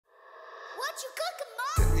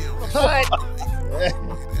Cut.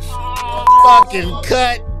 Fucking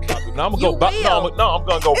cut. Now I'm gonna go. I'm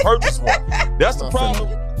gonna go purchase one. That's the problem.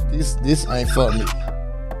 This ain't for me.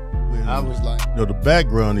 I was like, the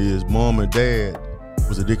background is mom and dad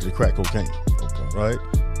was addicted to crack cocaine. Okay. Right?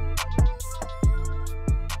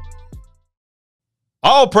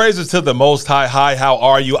 All praises to the Most High. Hi, how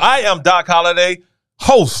are you? I am Doc Holliday,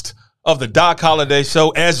 host of the Doc Holliday Show.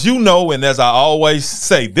 As you know, and as I always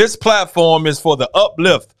say, this platform is for the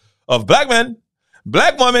uplift of black men,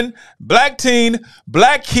 black women, black teen,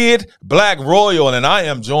 black kid, black royal. And I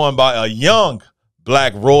am joined by a young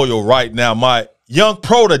black royal right now, my young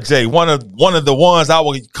protege, one of the ones I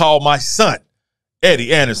would call my son,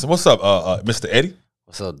 Eddie Anderson. What's up, Mr. Eddie?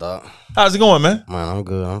 What's up, Doc? How's it going, man? Man, I'm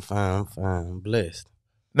good. I'm fine. I'm blessed.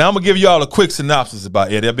 Now, I'm going to give you all a quick synopsis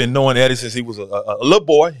about Eddie. I've been knowing Eddie since he was a little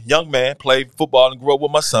boy, young man, played football and grew up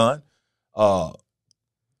with my son.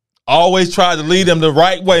 Always tried to lead him the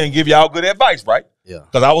right way and give y'all good advice, right? Yeah.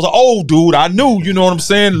 Because I was an old dude. I knew, you know what I'm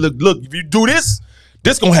saying? Look, if you do this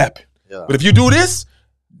going to happen. Yeah. But if you do this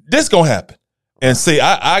going to happen. And see,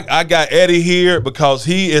 I got Eddie here because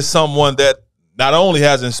he is someone that not only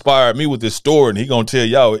has inspired me with this story, and he's going to tell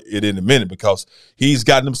y'all it in a minute, because he's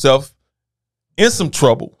gotten himself in some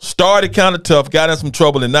trouble, started kind of tough, got in some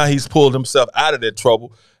trouble, and now he's pulled himself out of that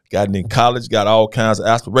trouble, gotten in college, got all kinds of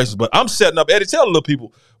aspirations. But I'm setting up, Eddie, tell the little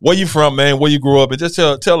people where you from, man, where you grew up, and just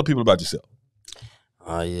tell the people about yourself.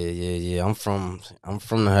 Yeah. I'm from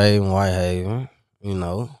the Haven, Whitehaven, you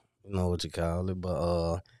know what you call it.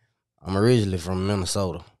 But I'm originally from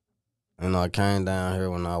Minnesota. I came down here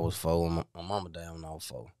when I was 4. My mama died when I was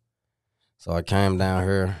 4. So I came down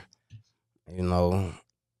here,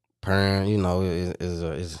 parent,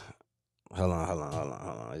 is hold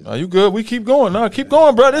on. Are you good? We keep going. No, keep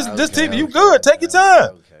going, bro. This TV, you good. Take your time.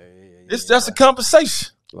 Okay. It's just a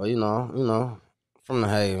conversation. Well, from the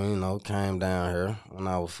Haven, came down here when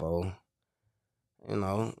I was 4.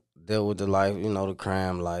 Dealt with the life, the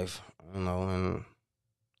crime life, and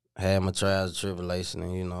had my trials and tribulation,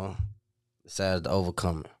 and, decided to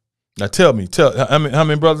overcome it. Now tell me, how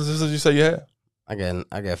many brothers and sisters you say you have? I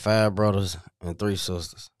got 5 brothers and 3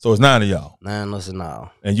 sisters. So it's 9 of y'all. 9 of us in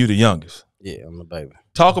all. And you the youngest. Yeah, I'm the baby.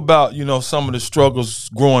 Talk about, some of the struggles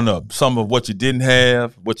growing up, some of what you didn't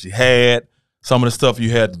have, what you had, some of the stuff you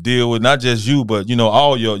had to deal with, not just you, but,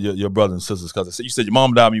 all your brothers and sisters. Because you said your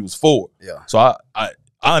mom died when you was 4. Yeah. So I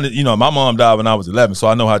my mom died when I was 11, so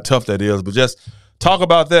I know how tough that is. But just talk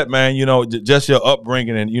about that, man, just your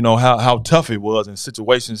upbringing and, how tough it was in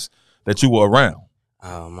situations that you were around.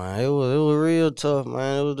 Oh, man, it was real tough,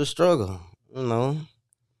 man. It was the struggle, we,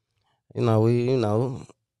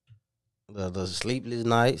 the sleepless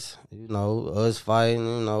nights, us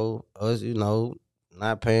fighting, us,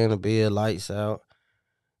 not paying the bill, lights out,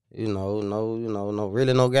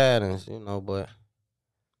 really no guidance, but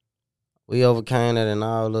we overcame that, and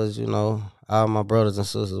all us, all my brothers and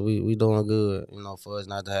sisters, we doing good, for us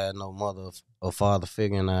not to have no mother or father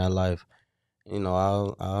figure in our life.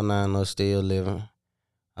 All 9 of us still living.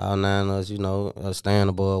 All 9 of us, staying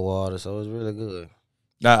above water, so it's really good.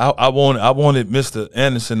 Now, I wanted Mr.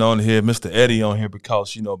 Anderson on here, Mr. Eddie on here,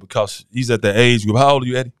 because he's at that age group. How old are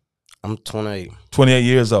you, Eddie? I'm 28. 28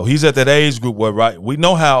 years old. He's at that age group where, right, we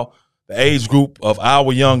know how the age group of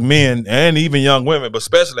our young men and even young women, but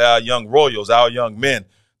especially our young royals, our young men,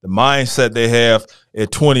 the mindset they have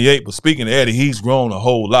at 28. But speaking of Eddie, he's grown a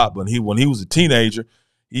whole lot. But when he was a teenager,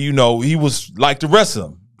 he was like the rest of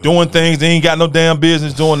them, doing things they ain't got no damn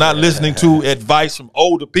business doing, not listening to advice from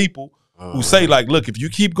older people who say, like, look, if you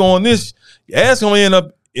keep going this, your ass going to end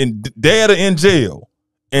up dead or in jail.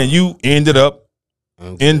 And you ended up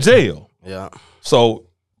in jail. Yeah. So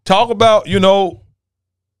talk about,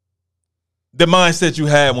 the mindset you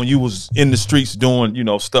had when you was in the streets doing,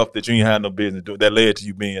 stuff that you ain't had no business doing that led to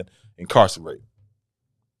you being incarcerated.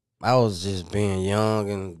 I was just being young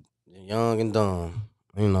and dumb,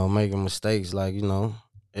 making mistakes like,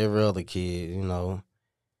 every other kid,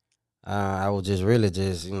 I was just really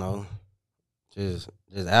just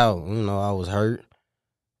out, I was hurt,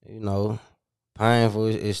 painful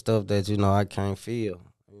is stuff that, I can't feel,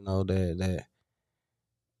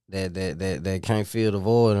 that can't feel the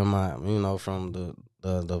void in my, from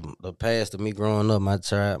the past of me growing up, my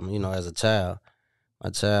child, as a child, my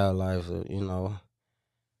child life,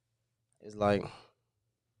 it's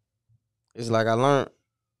like I learned,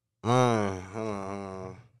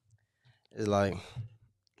 it's like,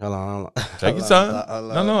 hold on. Take your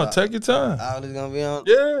time. No, take your time. All this gonna be on?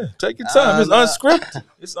 Yeah, take your time. It's unscripted.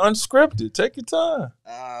 It's unscripted. Take your time.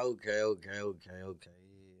 Okay.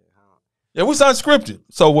 Yeah, we unscripted.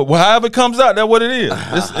 So however it comes out, that's what it is.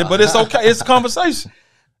 But it's okay. It's a conversation.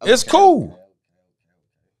 Okay. It's cool.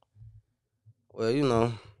 Well, you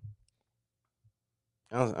know,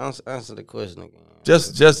 answer the question again.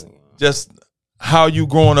 Just how you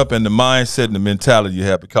growing up and the mindset and the mentality you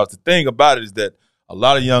have. Because the thing about it is that a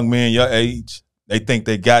lot of young men your age, they think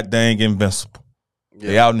they got dang invincible. Yeah.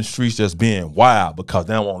 They out in the streets just being wild because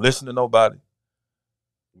they don't want to listen to nobody.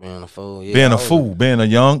 Being a fool. Yeah, being a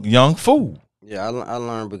young fool. Yeah, I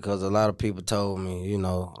learned because a lot of people told me, you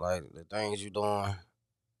know, like the things you doing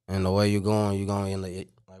and the way you're going to end up,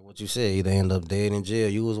 like what you said, either end up dead in jail.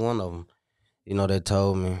 You was one of them. You know, they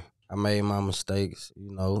told me I made my mistakes,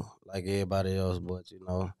 you know, like everybody else, but, you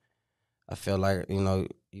know, I felt like, you know,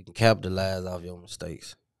 you can capitalize off your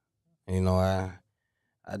mistakes. You know,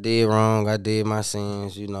 I did wrong. I did my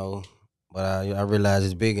sins, you know, but I realized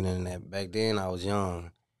it's bigger than that. Back then, I was young.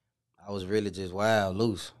 I was really just wild,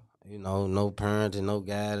 loose. You know, no parenting, no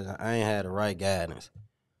guidance. I ain't had the right guidance.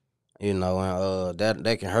 You know, and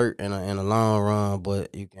that can hurt in a long run,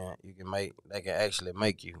 but you can make that can actually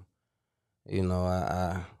make you. You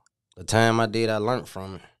know, the time I did, I learned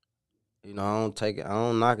from it. You know, I don't take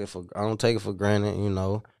it for granted. You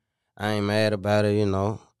know, I ain't mad about it. You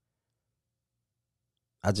know,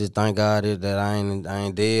 I just thank God that I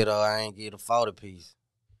ain't dead or I ain't get a 40 piece.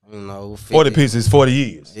 You know, 40 pieces is 40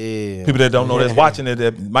 years. Yeah. People that don't know that's watching it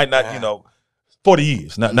that might not, you know, 40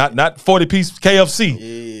 years. Not 40 piece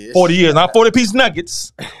KFC. Yeah. 40 years, not 40 piece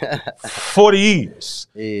nuggets. 40 years.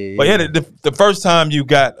 Yeah. But yeah, the first time you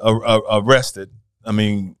got arrested, I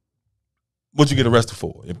mean, what'd you get arrested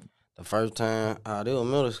for? The first time, they was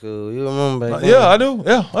middle school. You remember back then? Yeah, I do.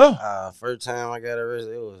 Yeah. First time I got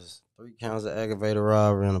arrested, it was 3 counts of aggravated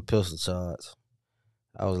robbery and a pistol charge.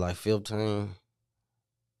 I was like 15.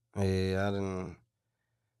 Yeah,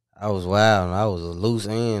 I was wild. I was a loose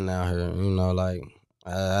end out here, you know, like,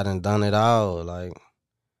 I done it all. Like,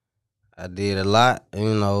 I did a lot,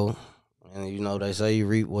 you know, and, you know, they say you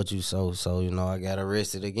reap what you sow. So, you know, I got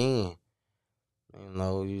arrested again. You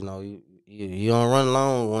know, you don't run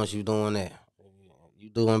long once you doing that. You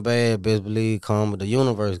doing bad, best believe but the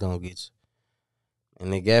universe gonna get you.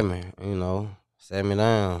 And they got me, you know, sat me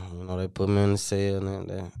down. You know, they put me in the cell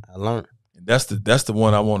and I learned. That's the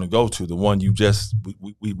one I want to go to. The one you just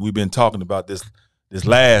we've been talking about this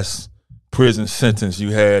last prison sentence you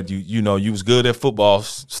had. You know you was good at football,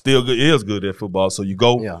 still good is good at football. So you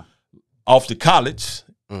go off to college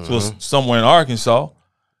to somewhere in Arkansas,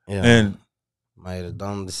 and made a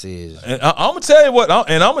dumb decision. And I'm gonna tell you what, I'm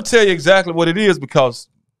gonna tell you exactly what it is because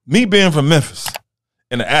me being from Memphis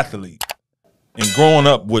and an athlete and growing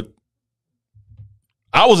up with,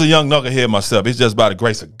 I was a young knucklehead myself. It's just by the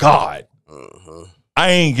grace of God. I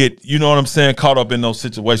ain't get, you know what I'm saying, caught up in those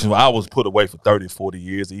situations where I was put away for 30, 40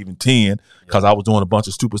 years, even 10, because I was doing a bunch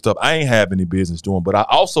of stupid stuff I ain't have any business doing. But I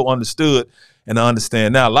also understood and I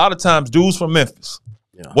understand now, a lot of times dudes from Memphis,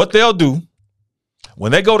 what they'll do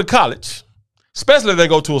when they go to college, especially if they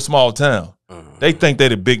go to a small town, they think they're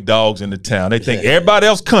the big dogs in the town. They think everybody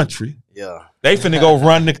else country. They finna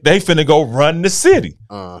go run the city.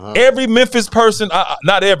 Every Memphis person,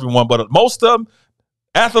 not everyone, but most of them,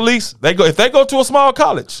 athletes, if they go to a small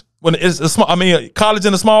college, when it's a college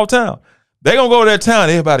in a small town, they gonna go to that town.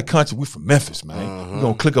 Everybody country, we from Memphis, man. We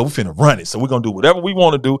gonna click up, we finna run it. So we gonna do whatever we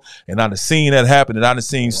want to do. And I done seen that happen, and I done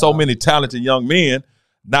seen so many talented young men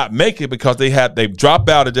not make it because they've dropped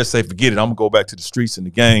out and just say, forget it, I'm gonna go back to the streets and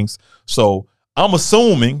the gangs. So I'm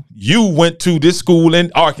assuming you went to this school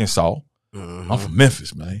in Arkansas. I'm from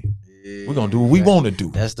Memphis, man. We're gonna do what we want to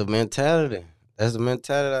do. That's the mentality. That's the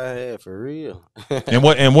mentality I had for real. and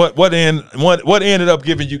what ended up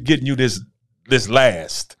getting you this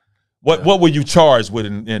last? What were you charged with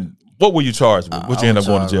and what were you charged with? What you ended up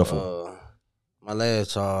going to jail for? My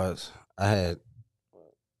last charge, I had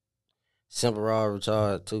simple robbery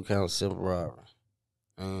charge, 2 counts simple robbery.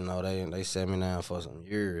 And you know, they set me down for some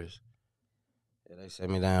years. They set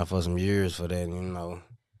me down for some years for that, you know.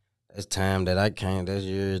 That's time that that's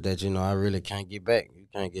years that, you know, I really can't get back. You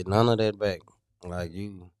can't get none of that back. Like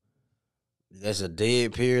that's a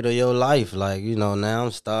dead period of your life. Like, you know, now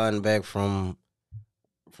I'm starting back from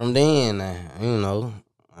then now, you know.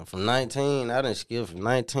 From 19, I didn't skip from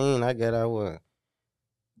 19. I got out,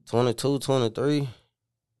 22, 23.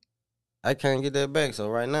 I can't get that back. So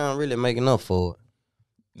right now I'm really making up for it.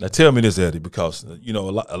 Now tell me this, Eddie, because, you know,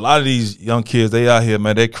 a lot of these young kids, they out here,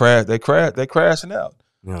 man, they crashing out.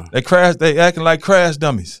 Yeah. They acting like crash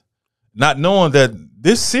dummies. not knowing that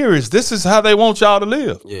this is how they want y'all to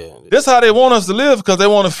live. Yeah. This how they want us to live because they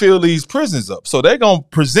want to fill these prisons up. So they're going to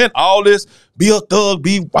present all this, be a thug,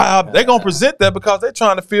 be wild. They're going to present that because they're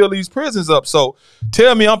trying to fill these prisons up. So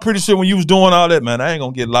tell me, I'm pretty sure when you was doing all that, man, I ain't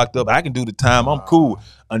going to get locked up. I can do the time. I'm cool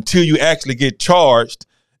until you actually get charged.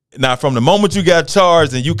 Now, from the moment you got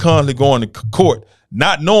charged and you currently going to court,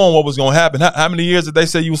 not knowing what was going to happen, how many years did they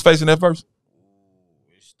say you was facing that first?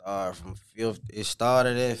 It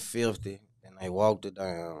started at 50, and they walked it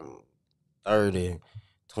down 30,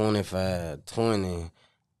 25, 20,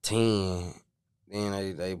 10.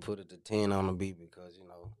 Then they put it to 10 on the beat because, you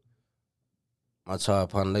know, my charge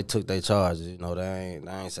partner, they took their charges. You know, they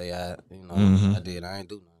ain't say I did. I ain't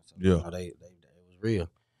do nothing. So, Yeah. You know, it was real.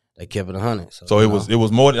 They kept it 100. So it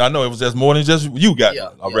was more than, I know it was just more than just you got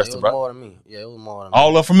arrested, it was right? more than me. Yeah, it was more than me.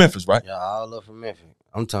 All up from Memphis, right? Yeah, all up from Memphis.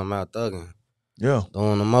 I'm talking about thugging. Yeah.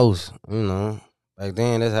 Doing the most, you know. Back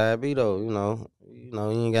then, that's how it be, though, you know.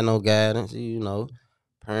 You ain't got no guidance, you know.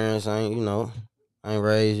 Parents ain't, ain't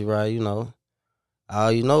raised you right, you know.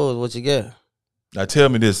 All you know is what you get. Now tell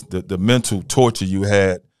me this, the mental torture you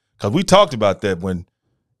had, because we talked about that when,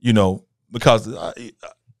 because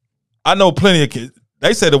I know plenty of kids,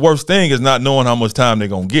 they say the worst thing is not knowing how much time they're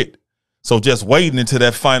going to get. So just waiting until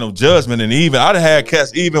that final judgment, and even I'd had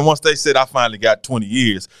cats, even once they said I finally got 20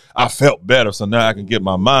 years, I felt better, so now I can get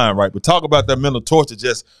my mind right. But talk about that mental torture,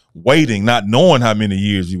 just waiting, not knowing how many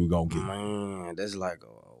years you were going to get. Man, that's like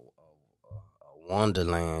a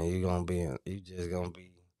wonderland. You just going to be,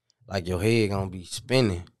 like your head going to be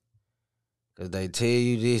spinning. Because they tell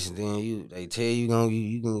you this, and then they tell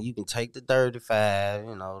you can take the 35,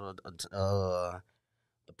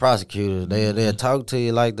 the prosecutor, they'll talk to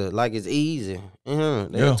you like it's easy.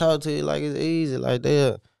 They'll talk to you like it's easy. Like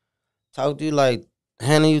they'll talk to you like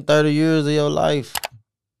handing you 30 years of your life.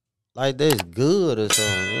 Like that's good or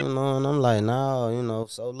something, And I'm like, no,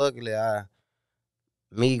 So luckily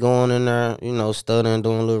me going in there, studying,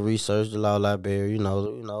 doing a little research, the law library,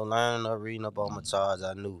 learning up, reading up on my charge,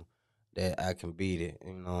 I knew that I can beat it,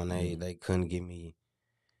 and they couldn't give me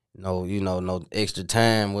no extra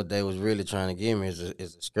time. What they was really trying to give me is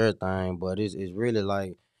a skirt thing, but it's really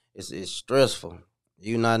like it's stressful.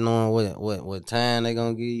 You not knowing what time they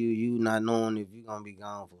gonna give you. You not knowing if you gonna be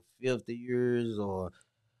gone for 50 years or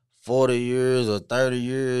 40 years or 30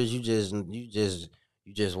 years. You just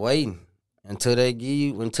waiting until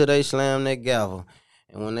they slam that gavel.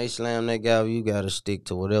 And when they slam that gavel, you gotta stick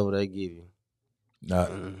to whatever they give you. Now,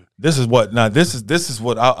 this is what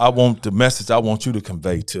I want, the message I want you to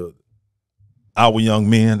convey to our young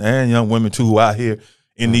men and young women too who out here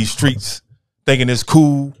in these streets thinking it's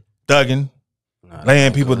cool, thugging,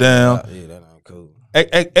 laying people down. Yeah, that ain't cool.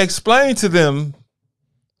 Explain to them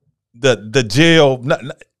the jail,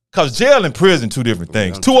 because jail and prison two different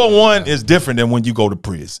things. 201 is different than when you go to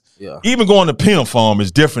prison. Yeah. Even going to penal farm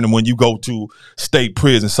is different than when you go to state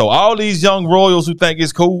prison. So all these young royals who think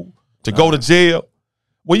it's cool to go to jail,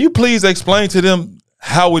 will you please explain to them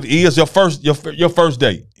how it is your first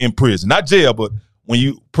day in prison? Not jail, but when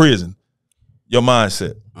you prison, your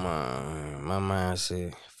mindset. My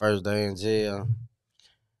mindset, first day in jail.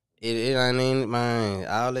 It ain't even mine.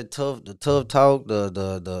 All the tough talk,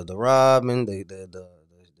 the robbing, the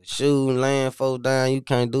shooting, laying folks down. You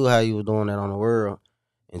can't do how you was doing that on the world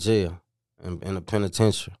in jail, in the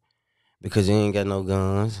penitentiary, because you ain't got no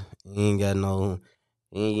guns. You ain't got no.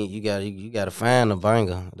 You gotta find a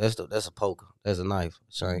banger. That's a poker. That's a knife.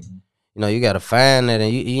 Shank. You gotta find that,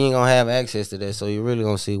 and you ain't gonna have access to that. So you really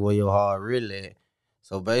gonna see where your heart really at.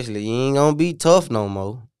 So basically, you ain't gonna be tough no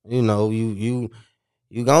more. You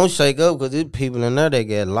gonna shake up because there's people in there that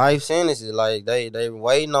get life sentences. Like they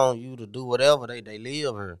waiting on you to do whatever. They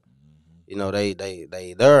live here.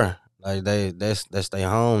 They there. Like that's their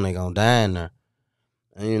home. They gonna die in there.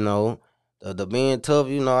 And the being tough,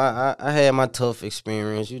 I had my tough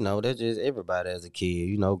experience, that's just everybody as a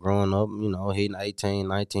kid, growing up, hitting 18,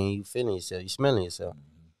 19, you feeling yourself, you smelling yourself.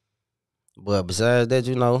 But besides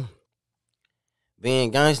that, being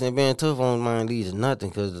gangster and being tough on mine leads to nothing,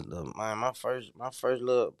 because my first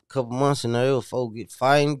little couple months in there, it was folks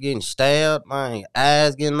fighting, getting stabbed, my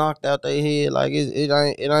eyes getting knocked out their head, like it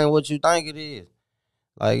ain't what you think it is.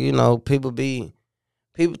 Like, people think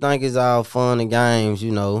it's all fun and games,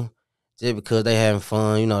 just because they having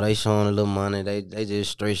fun, they showing a little money. They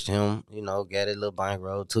just stretched him, got his little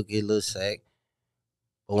bankroll, took his little sack.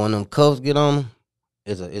 But when them cuffs get on him,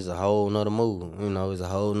 it's a whole nother move. It's a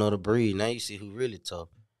whole nother breed. Now you see who really tough.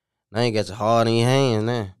 Now you got your heart in your hands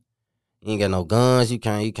now. You ain't got no guns. You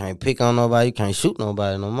can't pick on nobody. You can't shoot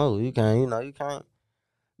nobody no more. You can't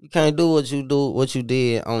do what you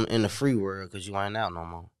did in the free world, because you ain't out no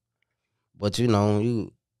more. But you know,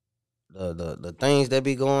 the things that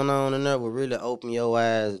be going on in there will really open your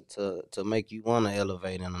eyes to make you want to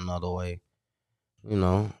elevate in another way. You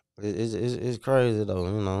know, it's crazy though.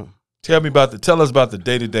 You know. Tell us about the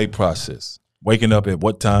day-to-day process. Waking up at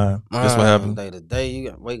what time? That's what happened. Day to day, you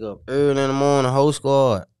got to wake up early in the morning. Whole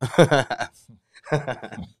squad.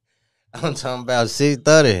 I'm talking about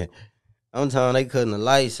 6:30. I'm talking they cutting the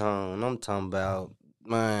lights on. I'm talking about,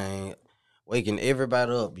 man, waking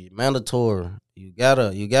everybody up. You mandatory. You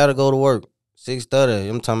gotta go to work.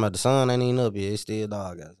 6:30. I'm talking about the sun ain't even up yet. It's still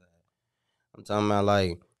dark outside. I'm talking about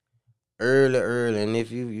like early. And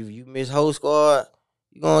if you miss whole squad,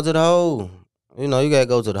 you going to the hole. You know, you gotta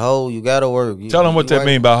go to the hole. You gotta work. Tell them what that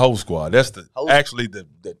mean by whole squad. That's the whole, actually the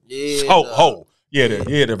hole. Yeah,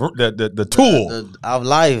 the tool of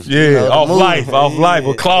life. Yeah, you know, off life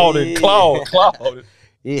with Claude.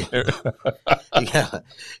 Yeah,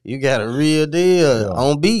 you got a real deal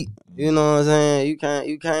on beat. You know what I'm saying?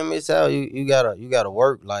 You can't miss out. You gotta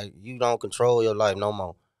work. Like, you don't control your life no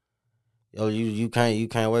more. Yo, you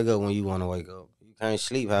can't wake up when you want to wake up. You can't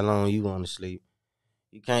sleep how long you want to sleep.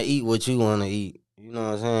 You can't eat what you want to eat. You know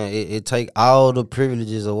what I'm saying? It take all the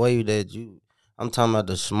privileges away that you. I'm talking about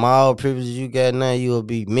the small privileges you got now. You will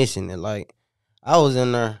be missing it. Like, I was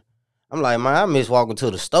in there. I'm like, man, I miss walking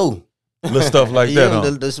to the store. Little stuff like that,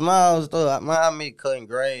 huh? The small stuff. Man, I miss cutting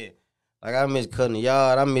grass. Like, I miss cutting the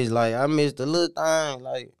yard. I miss the little thing.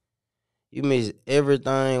 Like, you miss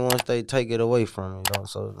everything once they take it away from you, though.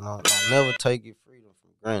 So don't never take your freedom for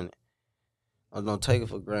granted. Don't take it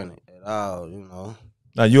for granted at all, you know.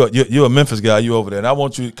 Now, you're a Memphis guy. You over there. And I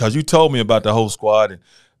want you, because you told me about the whole squad.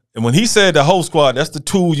 And when he said the whole squad, that's the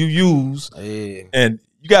tool you use. Yeah. And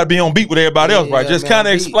you got to be on beat with everybody else, right? Just kind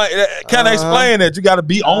of explain that you got to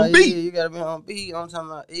be on beat. Yeah, you got to be on beat. I'm talking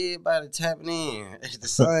about everybody tapping in at the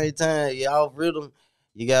same time. You off rhythm,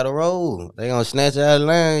 you got to roll. They going to snatch you out of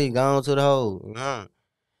line, you gone to the hole. You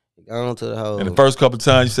gone to the hole. And the first couple of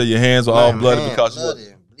times you said your hands were all bloody because you were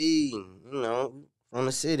bleeding, you know, from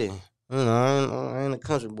the city. You know, I ain't a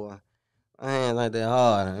country boy. My hands ain't that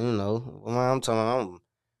hard, you know. I'm talking, I'm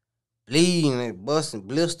bleeding and busting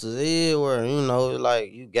blisters everywhere. You know,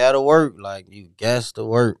 like, you gotta work. Like, you got to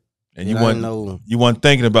work. And you wasn't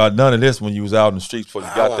thinking about none of this when you was out in the streets before you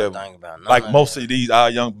got there. Like most of these our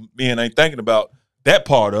young men ain't thinking about that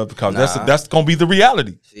part of it, because that's gonna be the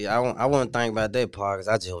reality. See, I wasn't thinking about that part because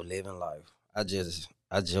I just was living life. I just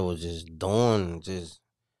was just doing,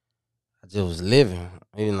 I just was living.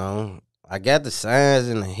 You know, I got the signs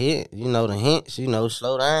and the hints. You know,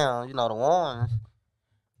 slow down. You know, the warnings.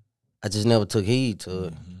 I just never took heed to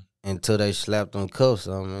it until they slapped on cuffs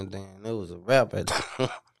on me, and then it was a wrap at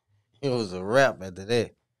it was a wrap after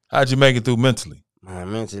that. How'd you make it through mentally?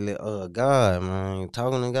 Man, mentally, God, man,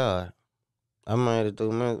 talking to God. I made it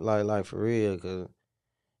through like for real, cause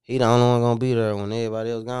he the only one gonna be there when everybody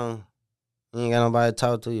else gone. You ain't got nobody to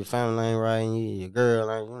talk to. Your family ain't right, and your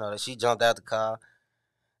girl ain't. You know, she jumped out the car.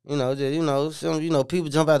 You know, just people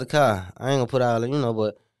jump out the car. I ain't gonna put all that,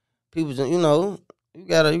 but people, you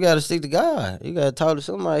gotta stick to God. You gotta talk to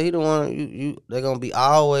somebody. He the one they gonna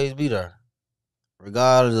always be there,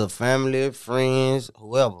 regardless of family, friends,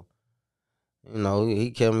 whoever. You know,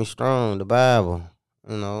 he kept me strong. The Bible.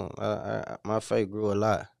 You know, my faith grew a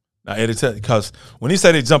lot. Now, Eddie, because when he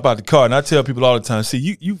said they jump out the car, and I tell people all the time,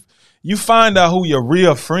 see, you find out who your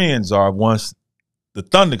real friends are once the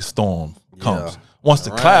thunderstorm comes, once the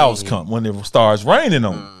clouds come, when it starts raining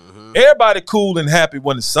on you. Everybody cool and happy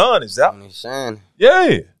when the sun is out. When it's shining.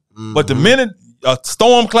 Yeah. But the minute a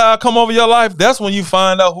storm cloud come over your life, that's when you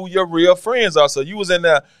find out who your real friends are. So you was in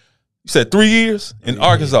there, you said 3 years in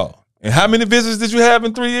Arkansas. And how many visits did you have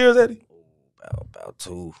in 3 years, Eddie? About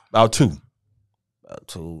two. About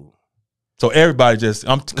two. So everybody just,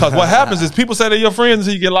 because what happens is people say they're your friends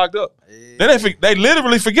until you get locked up. Then they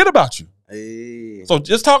literally forget about you. So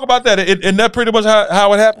just talk about that. Isn't that pretty much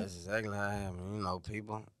how it happened? That's exactly how it happened. You know,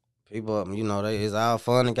 people, it's all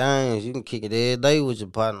fun and games. You can kick it every day with your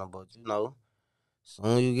partner, but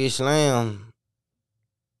soon as you get slammed,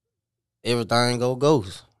 everything go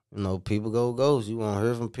ghost. People go ghost. You won't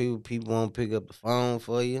hear from people. People won't pick up the phone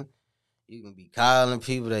for you. You can be calling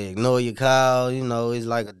people, they ignore your call. It's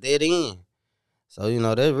like a dead end. So,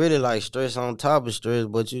 that's really like stress on top of stress.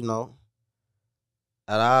 But, out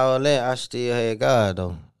of all that, I still had God,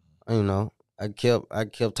 though. I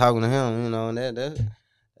kept talking to him, and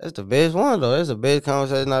that's the best one, though. That's the best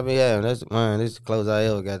conversation I be having. This is the closest I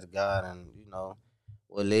ever got to God, and,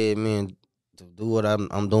 what led me to do what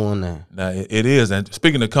I'm doing now. Now, it is. And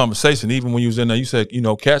speaking of conversation, even when you was in there, you said,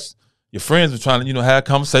 cats your friends were trying to, you know, have a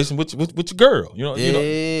conversation with your girl. You know,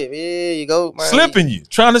 you go, man. Slipping you,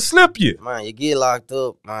 trying to slip you. Man, you get locked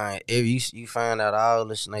up, man. If you find out all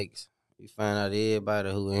the snakes, you find out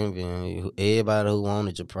everybody who envying you, everybody who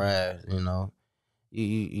wanted your prize, you know.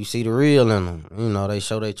 You see the real in them. You know, they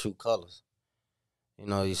show their true colors. You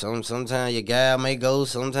know, sometimes your gal may go,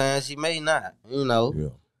 sometimes she may not, you know. Yeah.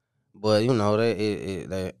 But, you know,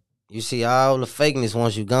 they you see all the fakeness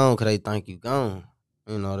once you gone because they think you gone.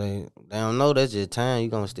 You know, they don't know that's your time. You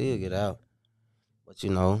going to still get out. But, you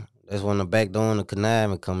know, that's when the back door and the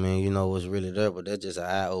conniving come in. You know what's really there, but that's just an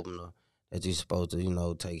eye-opener that you're supposed to, you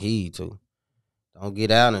know, take heed to. Don't get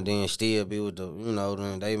out and then still be with the, you know,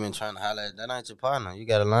 then they been trying to holler at, that ain't your partner. You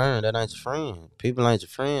got to learn, that ain't your friend. People ain't your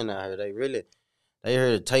friend out here. They here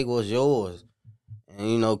to take what's yours and,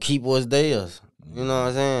 you know, keep what's theirs. You know what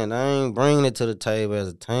I'm saying? They ain't bringing it to the table as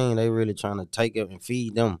a team. They really trying to take it and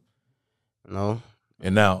feed them, you know?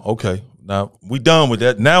 And now, okay, now we done with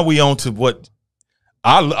that. Now we on to what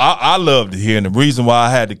I love to hear, and the reason why I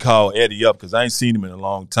had to call Eddie up, because I ain't seen him in a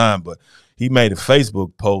long time, but he made a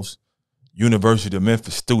Facebook post, University of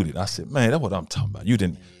Memphis student. I said, man, that's what I'm talking about. You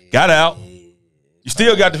didn't got out. You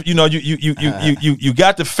still got the, you know, you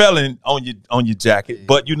got the felon on your jacket,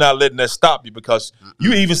 but you're not letting that stop you, because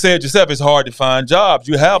you even said yourself it's hard to find jobs.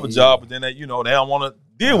 You have a job, but then they don't want to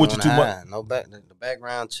deal with you too much. The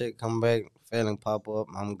background check come back, felon pop up,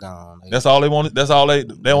 I'm gone. That's all they want. That's all they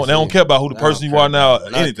don't care about who the person you are now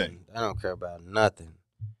or anything. They don't care about nothing.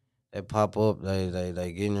 They pop up,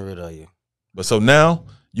 they getting rid of you. But so now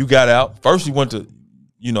you got out. First you went to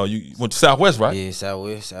Southwest, right? Yeah,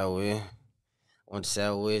 Southwest. Went to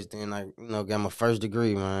Southwest, then I, got my first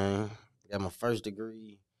degree, man. Got my first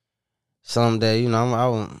degree. Something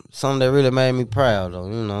that, something that really made me proud,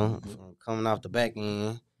 though, from coming off the back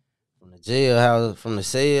end, from the jailhouse, from the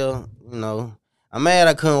cell, I'm mad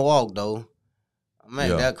I couldn't walk, though. I'm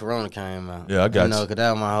mad that Corona came out. Yeah, I got you. Because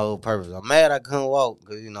that was my whole purpose. I'm mad I couldn't walk,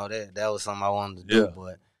 because, that was something I wanted to do,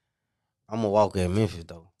 but I'm going to walk at Memphis,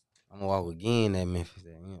 though. I'm going to walk again at Memphis.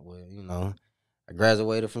 Well, I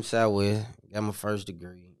graduated from Southwest, got my first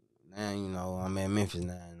degree. Now, I'm at Memphis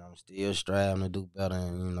now, and I'm still striving to do better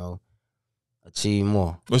and, achieve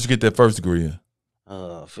more. What'd you get that first degree in?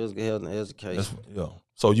 Physical health and education.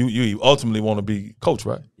 So you ultimately want to be coach,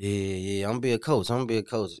 right? Yeah, I'm gonna be a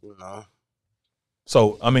coach.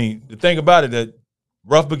 So, I mean, the thing about it, that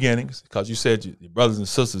rough beginnings, because you said your brothers and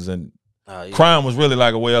sisters, and crime was really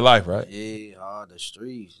like a way of life, right? Yeah, the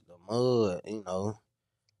streets, the mud,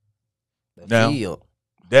 the field.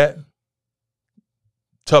 That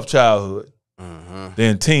tough childhood, Mm-hmm.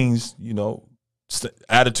 then teens,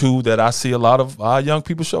 attitude that I see a lot of our young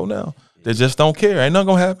people show now. They just don't care. Ain't nothing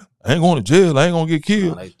gonna happen. I ain't going to jail. I ain't gonna get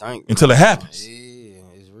killed until it happens. Yeah,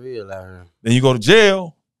 it's real out here. Then you go to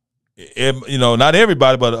jail. Not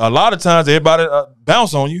everybody, but a lot of times everybody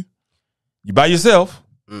bounce on you. You by yourself.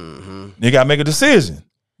 Mm-hmm. You gotta make a decision.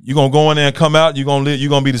 You gonna go in there and come out. You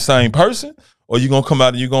gonna be the same person, or you gonna come out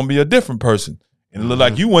and you gonna be a different person. And it look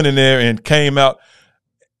like you went in there and came out.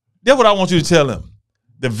 That's what I want you to tell them.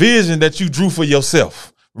 The vision that you drew for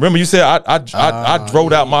yourself. Remember, you said I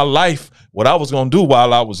wrote out my life, what I was gonna do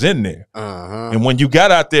while I was in there. And when you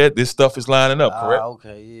got out there, this stuff is lining up, correct?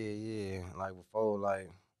 Okay, yeah. Like before, like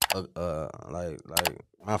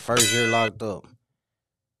my first year locked up,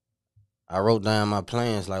 I wrote down my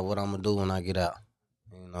plans, like what I'm gonna do when I get out.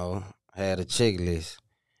 I had a checklist.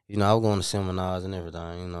 I was going to seminars and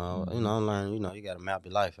everything. I learned. You got to map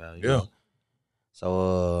your life out. Yeah.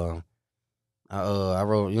 So I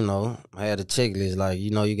wrote. I had a checklist. Like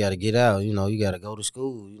you got to get out. You got to go to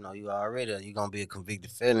school. You gonna be a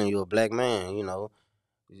convicted felon. You're a black man.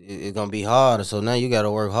 It's gonna be harder. So now you got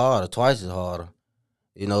to work harder, twice as harder.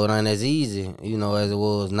 It ain't as easy. As it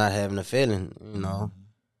was not having a felon.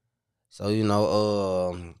 So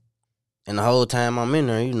and the whole time I'm in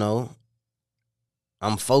there,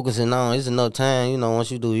 I'm focusing on. It's enough time,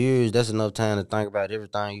 once you do years, that's enough time to think about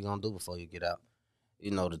everything you're gonna do before you get out.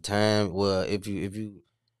 The time. Well, if you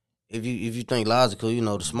think logical,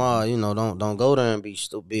 the smart, don't go there and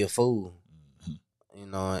be a fool,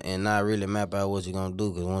 and not really map out what you're gonna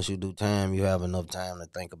do. Because once you do time, you have enough time to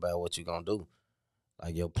think about what you're gonna do,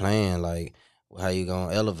 like your plan, like how you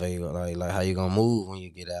gonna elevate, like how you gonna move when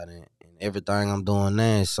you get out. And everything I'm doing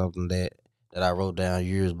now is something that I wrote down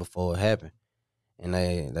years before it happened. And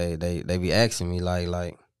they be asking me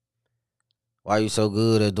like, why you so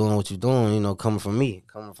good at doing what you doing? Coming from me,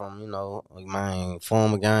 like my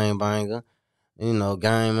former gang banger,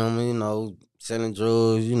 gang member, selling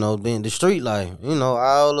drugs, being the street life,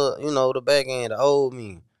 all the the back end, the old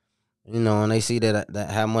me, and they see that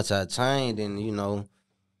how much I changed, and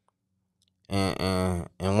and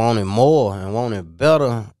wanted more and wanted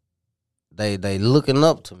better, they looking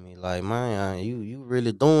up to me like, man, you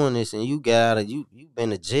really doing this, and you been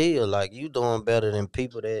to jail, like you doing better than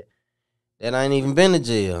people that ain't even been to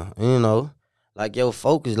jail, you know. Like your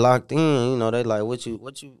focus locked in, you know. They like, what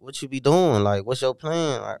you be doing? Like, what's your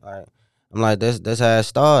plan? Like I'm like, that's how I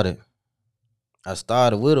started. I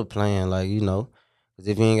started with a plan, like, you know, because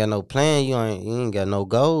if you ain't got no plan, you ain't got no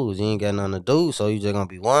goals, you ain't got nothing to do, so you just gonna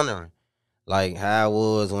be wondering, like how I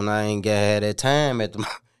was when I ain't had that time at the,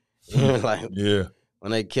 you know, like Yeah.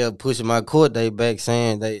 when they kept pushing my court date back,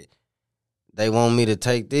 saying they want me to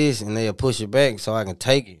take this, and they'll push it back so I can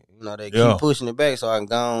take it. You know, they keep pushing it back so I can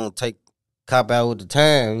go on cop out with the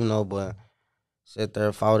time, you know, but sit there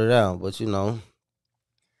and fought it out. But, you know,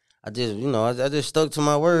 I just stuck to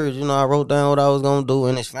my words. You know, I wrote down what I was gonna do,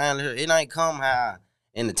 and it's finally here. It ain't come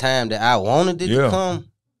in the time that I wanted it to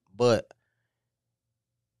come, but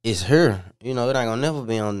it's here. You know, it ain't gonna never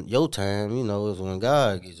be on your time. You know, it's when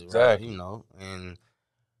God gets it right. You know, and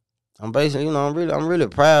I'm basically, you know, I'm really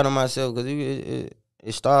proud of myself because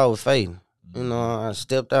it started with faith. You know, I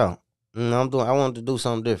stepped out. You know, I wanted to do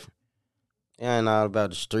something different. It ain't all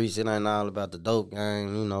about the streets. It ain't all about the dope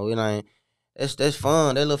game. You know, it ain't. That's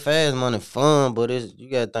fun. That little fast money fun, but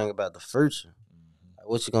you gotta think about the future. Like,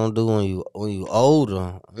 what you gonna do when you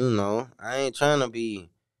older? You know, I ain't trying to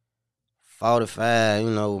be 45.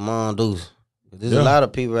 You know, with Mom Deuce. There's a lot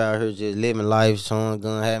of people out here just living life, showing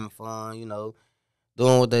gun, having fun. You know,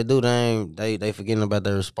 doing what they do. They forgetting about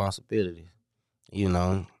their responsibilities. You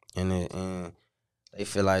know, and they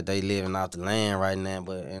feel like they living off the land right now,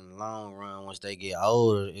 but in the long run, once they get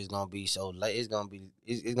older, it's gonna be so late. It's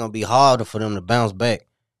gonna be harder for them to bounce back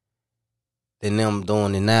than them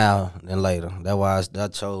doing it now than later. That's why I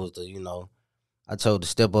chose to, you know,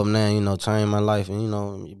 step up now, you know, change my life, and, you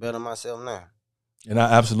know, better myself now. And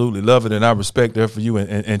I absolutely love it, and I respect that for you.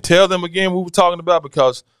 And tell them again what we were talking about,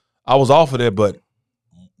 because I was off of that, but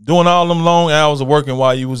doing all them long hours of working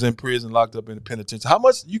while you was in prison, locked up in the penitentiary. How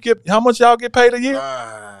much y'all get paid a year?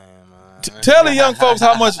 Tell the young folks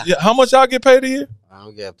how much y'all get paid a year. I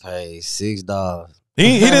get paid $6.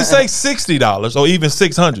 He didn't say $60 or even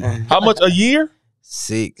 $600. How much a year?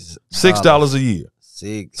 $6 a year.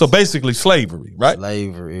 So basically slavery, right?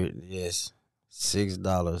 Slavery, yes.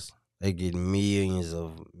 $6. They get millions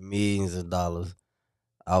of dollars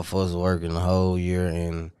off us working the whole year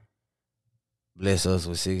and bless us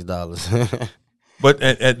with $6. But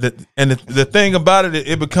the thing about it,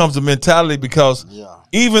 it becomes a mentality, because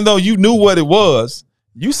even though you knew what it was,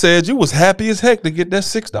 you said you was happy as heck to get that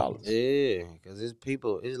 $6. Yeah, because it's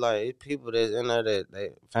people that's in there that they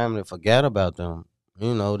family forgot about them.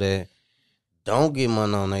 You know, that don't get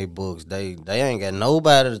money on their books. They ain't got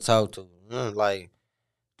nobody to talk to. You know, like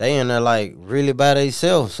they in there like really by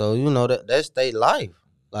themselves. So, you know, that's their life.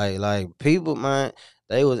 Like people, man,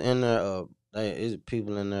 they was in there.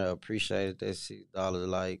 People in there appreciated that $6,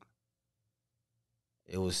 like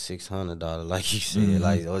it was $600, like you said,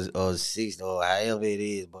 like or $6 or however it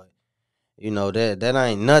is. But you know that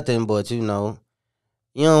ain't nothing. But you know,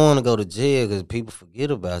 you don't want to go to jail because people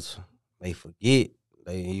forget about you. They forget.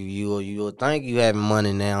 You'll think you having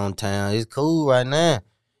money now in town. It's cool right now.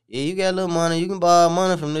 Yeah, you got a little money. You can borrow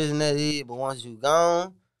money from this and that. But once you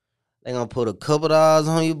gone, they gonna put a couple dollars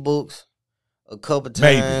on your books. A couple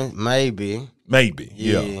times, maybe.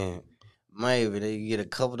 Yeah. Maybe they get a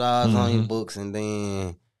couple dollars on your books, and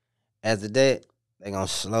then after that, they gonna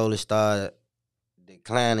slowly start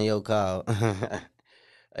declining your call.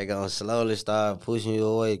 They gonna slowly start pushing you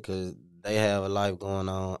away because they have a life going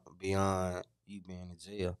on beyond you being in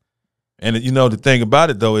jail. And you know the thing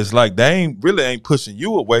about it though is like they ain't pushing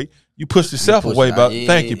you away. You push yourself away about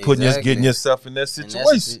getting yourself in that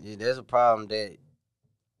situation. That's a problem that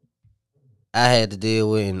I had to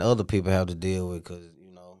deal with, and other people have to deal with, because,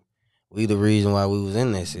 you know, we the reason why we was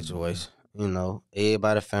in that situation. You know,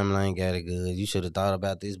 everybody family ain't got it good. You should have thought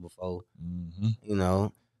about this before. You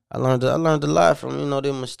know, I learned a lot from, you know,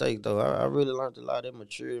 them mistakes though. I really learned a lot of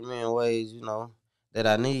maturity in ways, you know, that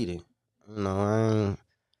I needed. You know,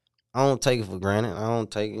 I don't take it for granted. I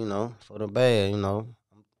don't take, you know, for the bad. You know,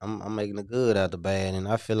 I'm making the good out the bad, and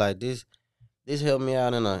I feel like this helped me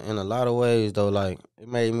out in a lot of ways though. Like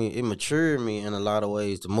it matured me in a lot of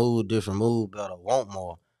ways to move different, move better, want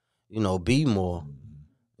more, you know, be more.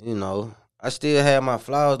 You know, I still have my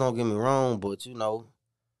flaws, don't get me wrong, but you know,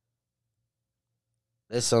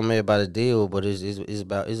 that's something everybody deal with. But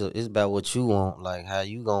it's about what you want, like how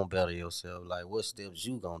you gonna better yourself, like what steps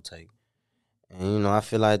you gonna take. And you know, I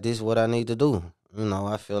feel like this is what I need to do. You know,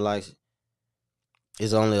 I feel like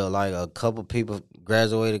it's only like a couple people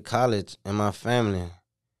graduated college in my family,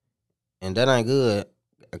 And that ain't good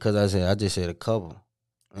because I just said a couple.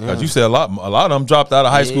 Because you said a lot of them dropped out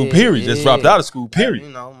of high school, period. Just dropped out of school, period.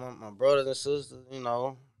 You know, my brothers and sisters, you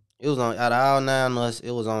know, it was on out of all 9 of us,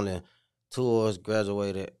 it was only 2 of us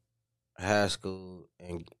graduated high school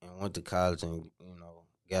and went to college and, you know,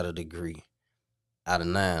 got a degree out of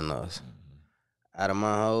 9 of us. Out of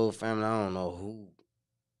my whole family, I don't know who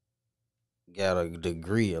got a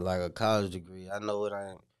degree, like a college degree. I know it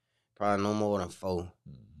ain't probably no more than 4,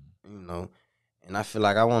 you know. And I feel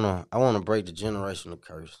like I wanna break the generational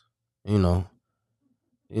curse, you know.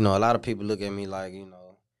 You know, a lot of people look at me like, you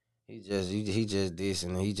know, he just this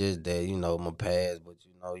and he just that, you know, my past. But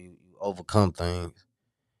you know, you overcome things.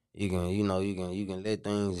 You can let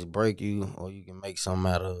things break you, or you can make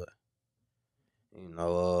something out of it. You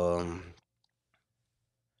know,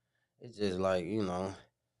 it's just like, you know,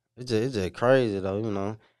 it's just crazy though. You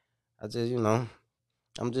know, you know.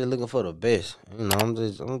 I'm just looking for the best. You know, I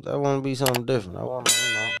want to be something different. I want to,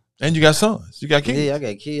 you know. And you got sons. You got kids. Yeah, I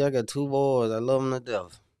got kids. I got 2 boys. I love them to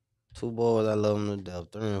death. 2 boys. I love them to death.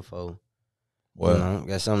 3 and 4. Well, You know,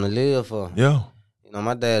 got something to live for. yeah. You know,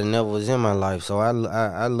 my dad never was in my life, so I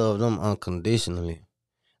love them unconditionally.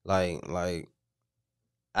 Like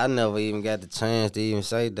I never even got the chance to even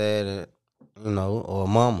say dad, you know, or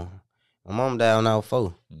mama. My mom died when I was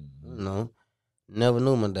 4. You know, never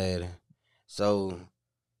knew my daddy. So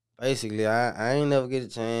basically, I ain't never get a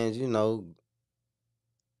chance, you know.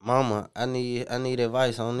 Mama, I need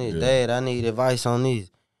advice on this. Yeah. Dad, I need advice on this.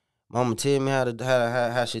 Mama, tell me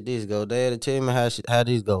how should this go. Dad, tell me how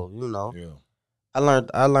this go. You know. Yeah. I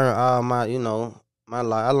learned all my, you know, my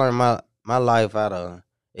life. I learned my life out of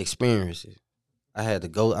experiences. I had to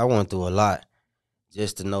go. I went through a lot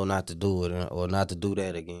just to know not to do it, or not to do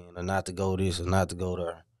that again, or not to go this or not to go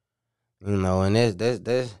there. You know, and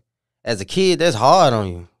that's as a kid, that's hard on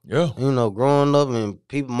you. Yeah. You know, growing up and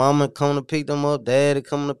people, mama come to pick them up, daddy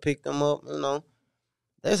coming to pick them up. You know,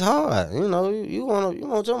 that's hard. You know, you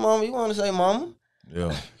want your mama, you want to say mama.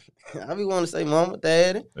 Yeah. I be want to say mama,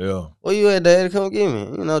 daddy. Yeah. Where you at, daddy? Come get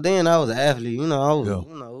me. You know, then I was an athlete. You know, I was,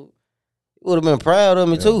 you know, he would have been proud of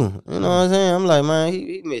me too. You know what I'm saying? I'm like, man,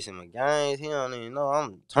 he missing my games. He don't even know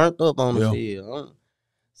I'm turned up on the field. I'm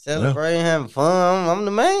celebrating, having fun. I'm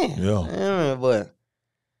the man. Yeah. But,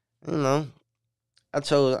 you know, I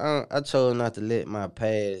chose not to let my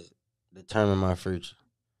past determine my future.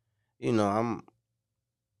 You know,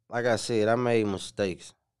 like I said, I made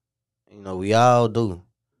mistakes. You know, we all do.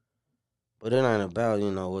 But it ain't about, you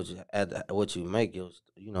know, what you make your,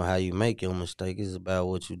 you know, how you make your mistake. It's about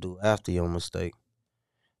what you do after your mistake.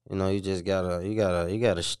 You know, you just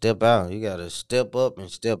gotta step out. You gotta step up and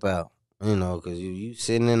step out. You know, because you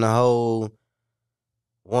sitting in the hole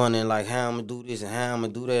wondering like how I'm gonna do this and how I'm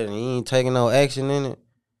gonna do that, and you ain't taking no action in it.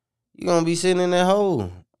 You gonna be sitting in that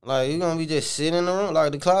hole. Like you gonna be just sitting in the room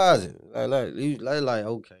like the closet. Like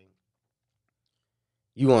okay.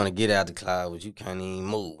 You wanna get out the closet, but you can't even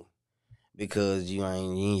move. Because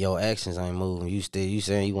your actions ain't moving. You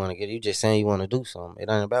saying you want to get. You just saying you want to do something. It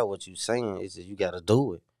ain't about what you saying. It's that you got to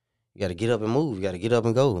do it. You got to get up and move. You got to get up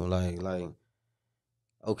and go. Like,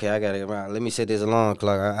 okay, I got to. Let me set this alarm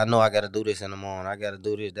clock. I know I got to do this in the morning. I got to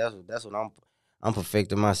do this. That's what I'm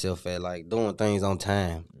perfecting myself at. Like doing things on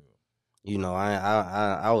time. You know,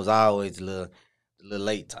 I was always a little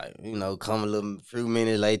late type. You know, come a few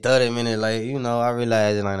minutes late, 30 minutes late. You know, I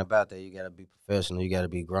realize it ain't about that. You got to be professional. You got to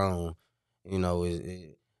be grown. You know,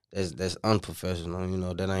 that's unprofessional. You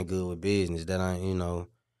know, that ain't good with business. That ain't, you know,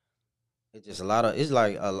 it's just it's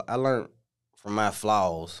like I learned from my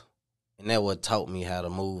flaws, and that what taught me how to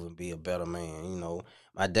move and be a better man. You know,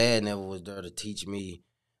 my dad never was there to teach me,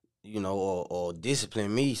 you know, or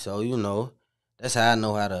discipline me. So, you know, that's how I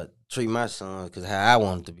know how to treat my sons, because how I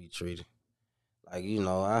wanted to be treated. Like, you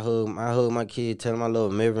know, I hug my kid, tell him I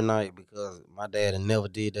love him every night, because my dad never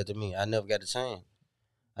did that to me. I never got a chance.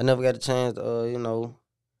 I never got a chance to, you know,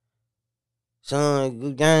 son,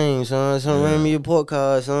 good game, son. Son, ran me your report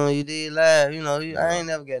card, son. You did live, you know. I ain't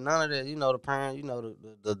never got none of that. You know, the parent, you know,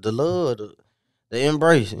 the love, the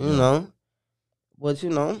embrace, you know. But you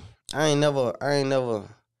know, I ain't never.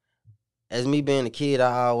 As me being a kid,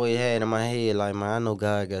 I always had in my head like, man, I know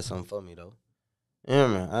God got something for me though. Yeah,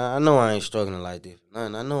 man. I know I ain't struggling like this for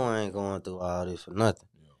nothing. I know I ain't going through all this for nothing.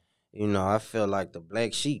 You know, I felt like the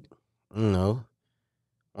black sheep, you know.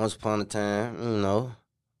 Once upon a time, you know,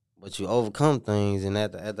 but you overcome things, and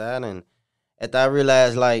after I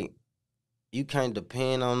realized, like, you can't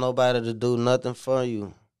depend on nobody to do nothing for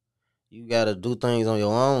you. You gotta do things on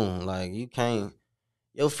your own. Like, you can't.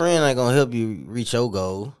 Your friend ain't gonna help you reach your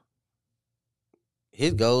goal.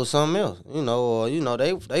 His goal is something else, you know, or you know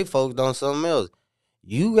they focused on something else.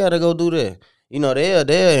 You gotta go do that. You know,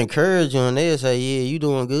 they'll encourage you and they'll say, yeah, you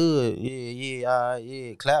doing good. Yeah, all right,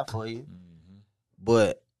 yeah, clap for you.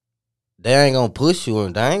 But they ain't gonna push you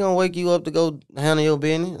and they ain't gonna wake you up to go handle your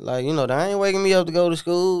business. Like, you know, they ain't waking me up to go to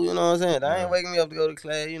school, you know what I'm saying? They ain't waking me up to go to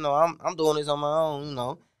class. You know, I'm doing this on my own, you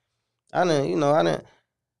know. I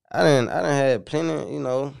done had plenty, you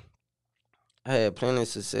know, I had plenty of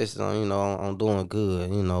success on, you know, on doing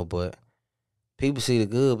good, you know, but people see the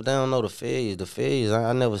good, but they don't know the failures. The failures,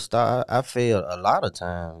 I never stopped. I failed a lot of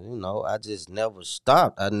times, you know. I just never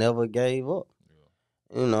stopped. I never gave up.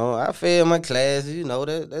 You know, I failed my classes, you know,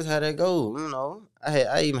 that's how that goes, you know.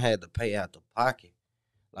 I even had to pay out the pocket,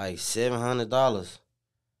 like $700.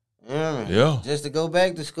 You know what I mean? Yeah. Just to go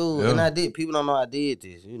back to school. Yeah. And I did. People don't know I did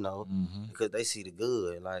this, you know, because they see the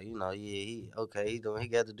good. Like, you know, yeah, he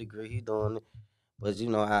got the degree, he doing it. But, you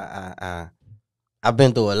know, I've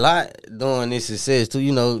been through a lot doing this success too,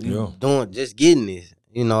 you know, just getting this.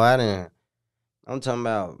 You know, I'm talking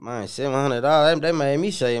about, man, $700. That made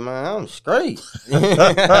me say, man, I'm straight.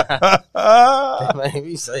 That made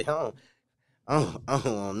me say, I'm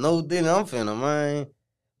no dinner, I'm finna, man.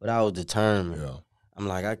 But I was determined. Yeah. I'm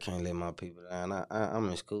like, I can't let my people down. I'm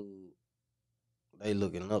in school. They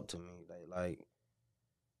looking up to me.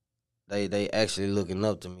 They actually looking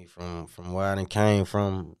up to me from where I done came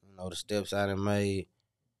from, you know, the steps I done made.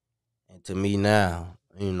 And to me now,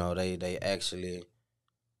 you know,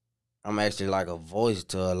 I'm actually like a voice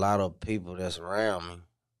to a lot of people that's around me,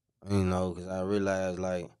 you know, because I realize,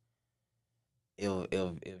 like, if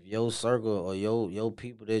your circle or your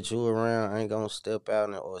people that you around ain't gonna step out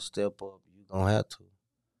or step up, you gonna have to.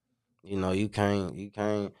 You know, you can't.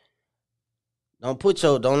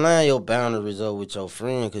 Don't line your boundaries up with your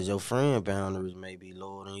friend, because your friend boundaries may be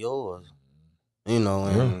lower than yours. You know,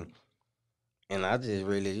 and I just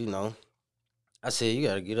really, you know, I said, you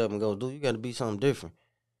gotta get up and go do. You gotta be something different.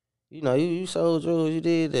 You know, you sold yours, you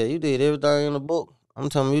did that. You did everything in the book. I'm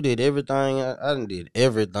telling you, you did everything. I done did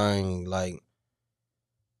everything, like,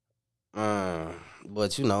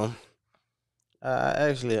 but, you know, I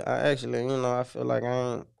actually, you know, I feel like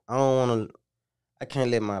I can't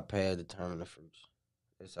let my past determine the future.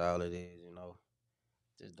 That's all it is, you know.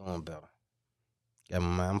 Just doing better. Got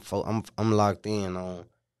my mind. I'm locked in on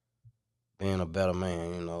being a better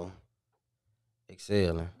man, you know.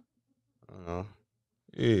 Excelling, you know.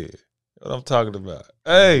 Yeah, what I'm talking about.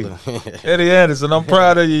 Hey, Eddie Anderson, I'm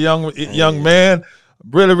proud of you, young man.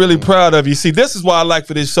 Really, really proud of you. See, this is why I like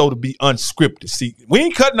for this show to be unscripted. See, we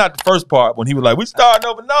ain't cutting out the first part when he was like, we starting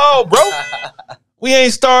over. No, bro. We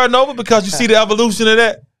ain't starting over, because you see the evolution of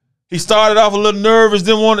that. He started off a little nervous,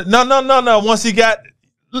 didn't want it. No. Once he got,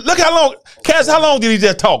 look how long, Cass, how long did he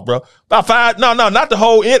just talk, bro? About 5, not the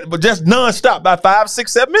whole end, but just nonstop, about 5,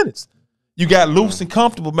 6, 7 minutes. You got loose and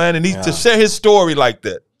comfortable, man, and to share his story like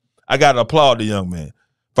that, I got to applaud the young man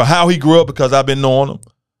for how he grew up, because I've been knowing him.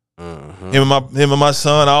 Him and my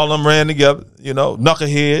son, all of them ran together, you know,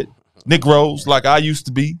 knucklehead, Negroes, like I used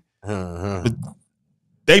to be. But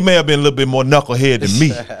they may have been a little bit more knucklehead than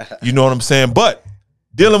me, you know what I'm saying? But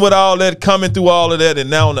dealing with all that, coming through all of that, and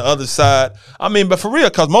now on the other side, I mean, but for real,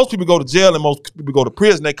 because most people go to jail and most people go to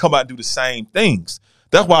prison, they come out and do the same things.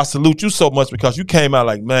 That's why I salute you so much, because you came out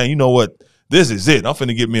like, man, you know what? This is it. I'm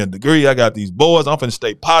finna get me a degree. I got these boys. I'm finna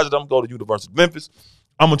stay positive. I'm going to go to University of Memphis.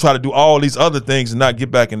 I'm going to try to do all these other things and not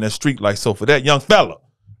get back in that street life. So for that, young fella,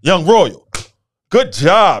 young Royal, good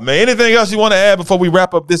job, man. Anything else you want to add before we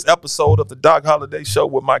wrap up this episode of the Doc Holliday Show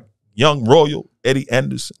with my young Royal, Eddie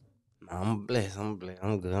Anderson? I'm blessed. I'm good.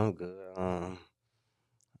 I'll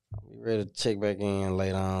be ready to check back in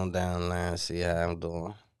later on down the line, see how I'm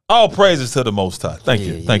doing. All praises to the Most High. Thank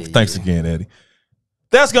you. Thanks again, Eddie.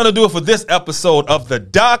 That's going to do it for this episode of the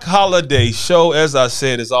Doc Holliday Show. As I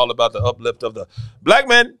said, it's all about the uplift of the black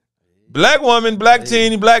man, black woman, black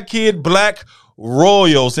teen, black kid, black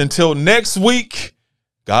Royals. Until next week,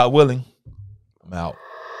 God willing, I'm out.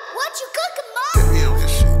 What you cooking,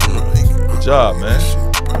 Mom? Good job, man.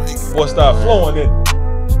 Boy, start flowing in.